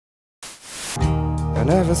I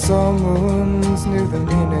never saw moons, knew the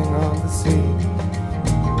meaning of the sea.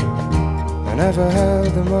 I never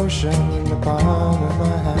held emotion in the palm of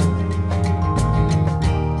my hand.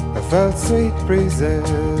 I felt sweet breezes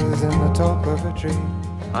in the top of a tree.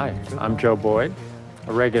 Hi, I'm Joe Boyd,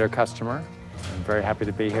 a regular customer. I'm very happy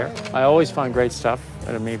to be here. I always find great stuff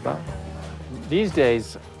at Amoeba. These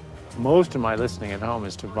days, most of my listening at home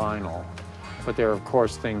is to vinyl, but there are, of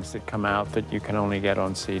course, things that come out that you can only get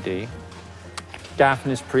on CD.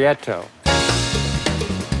 Dafnis Prieto.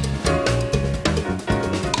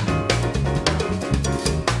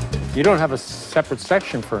 You don't have a separate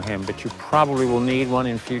section for him, but you probably will need one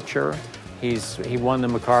in future. He won the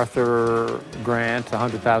MacArthur grant, the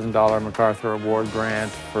 $100,000 MacArthur Award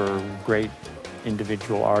grant for great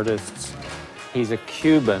individual artists. He's a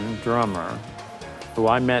Cuban drummer who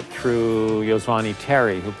I met through Yoswani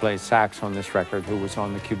Terry, who plays sax on this record, who was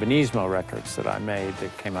on the Cubanismo records that I made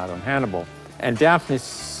that came out on Hannibal. And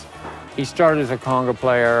Dafnis, he started as a conga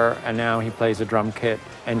player, and now he plays a drum kit,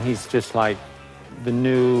 and he's just like the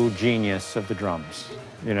new genius of the drums.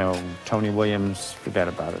 You know, Tony Williams, forget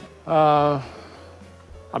about it. I've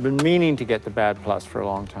been meaning to get the Bad Plus for a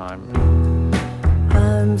long time.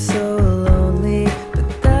 I'm so lonely,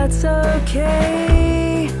 but that's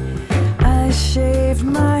okay. I shaved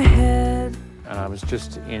my head. And I was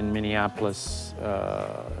just in Minneapolis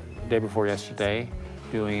day before yesterday,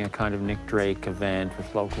 doing a kind of Nick Drake event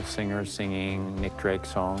with local singers singing Nick Drake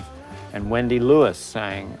songs. And Wendy Lewis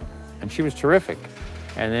sang, and she was terrific.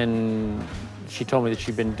 And then she told me that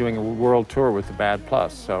she'd been doing a world tour with the Bad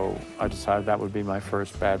Plus, so I decided that would be my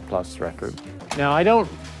first Bad Plus record. Now, I don't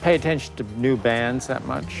pay attention to new bands that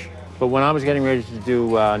much, but when I was getting ready to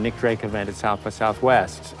do a Nick Drake event at South by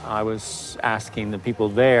Southwest, I was asking the people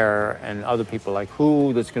there and other people, like,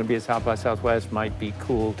 who that's going to be at South by Southwest might be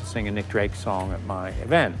cool to sing a Nick Drake song at my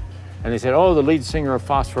event. And they said, oh, the lead singer of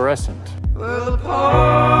Phosphorescent. Well,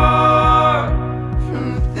 apart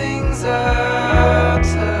from the things I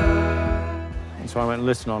tell. And so I went and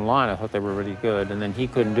listened online. I thought they were really good. And then he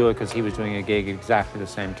couldn't do it because he was doing a gig exactly the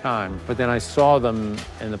same time. But then I saw them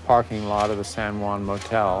in the parking lot of the San Juan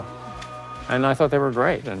Motel, and I thought they were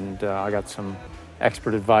great. And I got some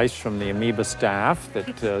expert advice from the Amoeba staff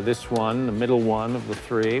that this one, the middle one of the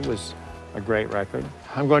three, was a great record.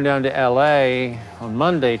 I'm going down to LA on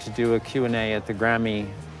Monday to do a Q&A at the Grammy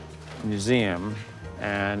Museum,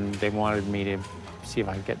 and they wanted me to see if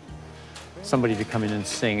I could get somebody to come in and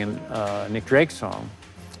sing a Nick Drake song.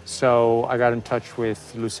 So I got in touch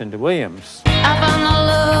with Lucinda Williams. I found the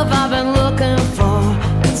love I've been looking for.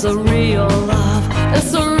 It's a real love.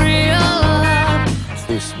 It's a real love.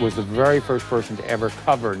 Who was the very first person to ever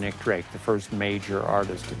cover Nick Drake, the first major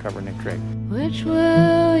artist to cover Nick Drake. Which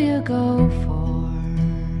will you go for?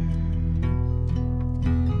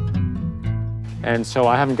 And so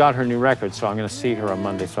I haven't got her new record, so I'm going to see her on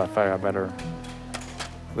Monday, so I thought I better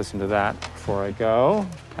listen to that before I go.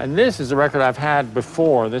 And this is a record I've had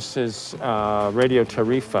before. This is Radio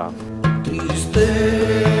Tarifa.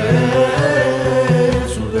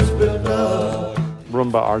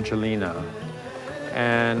 Rumba Argelina.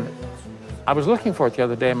 And I was looking for it the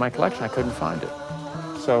other day in my collection. I couldn't find it.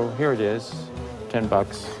 So here it is, 10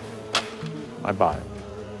 bucks. I bought it.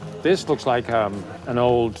 This looks like an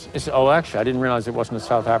old, oh, actually, I didn't realize it wasn't a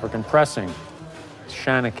South African pressing. It's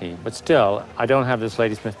Yanakov, but still, I don't have this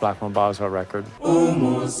Ladysmith Black Mambazo record.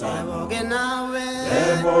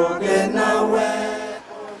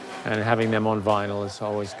 And having them on vinyl is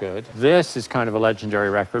always good. This is kind of a legendary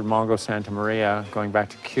record, Mongo Santamaria, going back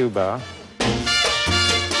to Cuba.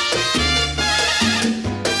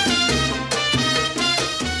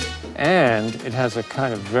 And it has a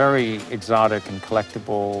kind of very exotic and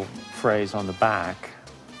collectible phrase on the back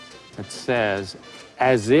that says,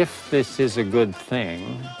 as if this is a good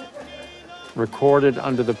thing, recorded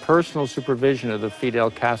under the personal supervision of the Fidel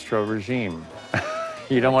Castro regime.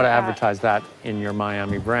 You don't want to advertise that in your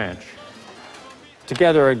Miami branch.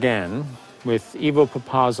 Together again with Ivo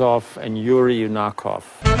Papasov and Yuri Yanakov.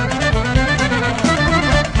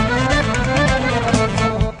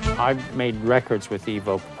 I made records with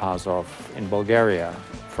Ivo Papasov in Bulgaria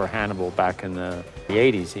for Hannibal back in the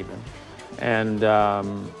 80s even. And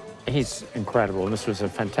he's incredible, and this was a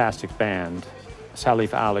fantastic band.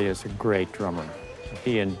 Salif Ali is a great drummer.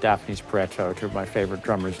 He and Dafnis Prieto are two of my favorite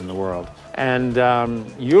drummers in the world. And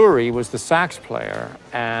Yuri was the sax player,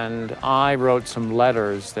 and I wrote some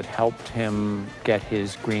letters that helped him get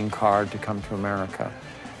his green card to come to America.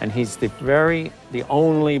 And he's the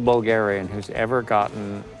only Bulgarian who's ever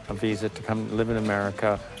gotten a visa to come live in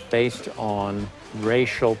America based on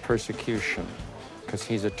racial persecution, because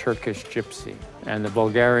he's a Turkish gypsy. And the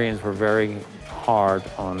Bulgarians were very hard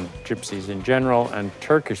on gypsies in general and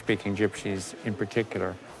Turkish-speaking gypsies in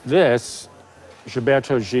particular. This,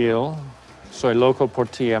 Gilberto Gil, Soy Loco por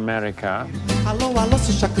Ti America. Alô, alô,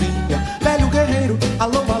 sou Chacrinha, velho guerreiro.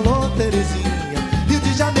 Alô, alô, Terezinha. Rio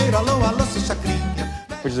de Janeiro, alô, alô, sou Chacrinha.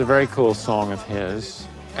 Which is a very cool song of his.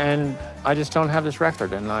 And I just don't have this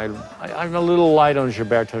record, and I'm a little light on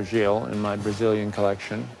Gilberto Gil in my Brazilian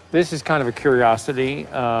collection. This is kind of a curiosity.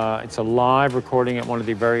 It's a live recording at one of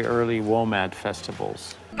the very early Womad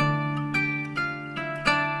festivals.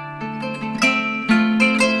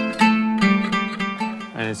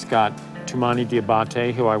 And it's got Tumani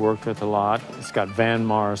Diabate, who I worked with a lot. It's got Van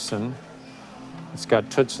Morrison. It's got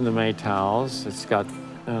Toots and the Maytals. It's got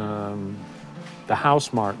the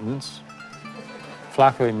House Martins.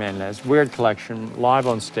 Flaco Jimenez, weird collection, live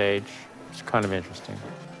on stage. It's kind of interesting.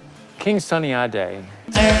 King Sunny Ade.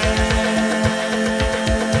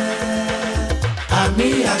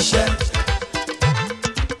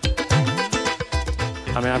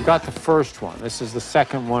 I mean, I've got the first one. This is the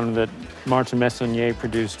second one that Martin Messonnier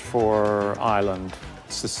produced for Island.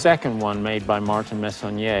 It's the second one made by Martin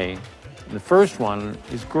Messonnier. The first one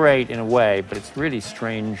is great in a way, but it's really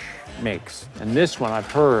strange mix. And this one I've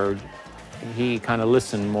heard, he kind of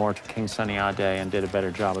listened more to King Sunny Ade and did a better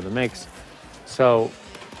job of the mix. So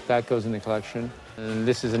that goes in the collection. And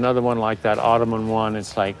this is another one like that Ottoman one.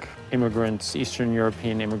 It's like immigrants, Eastern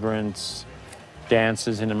European immigrants,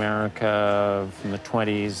 dances in America from the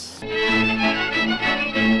 20s.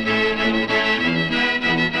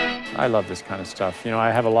 I love this kind of stuff. You know, I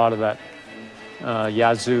have a lot of that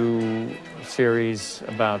Yazoo series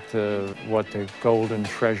about what the golden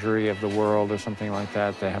treasury of the world or something like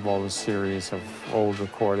that. They have all this series of old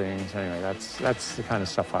recordings. Anyway, that's the kind of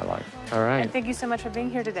stuff I like. All right. And thank you so much for being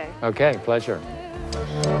here today. Okay, pleasure.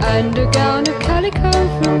 And a gown of calico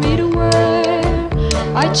for me to wear.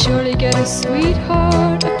 I'd surely get a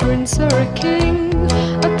sweetheart, a prince or a king,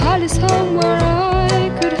 a palace home where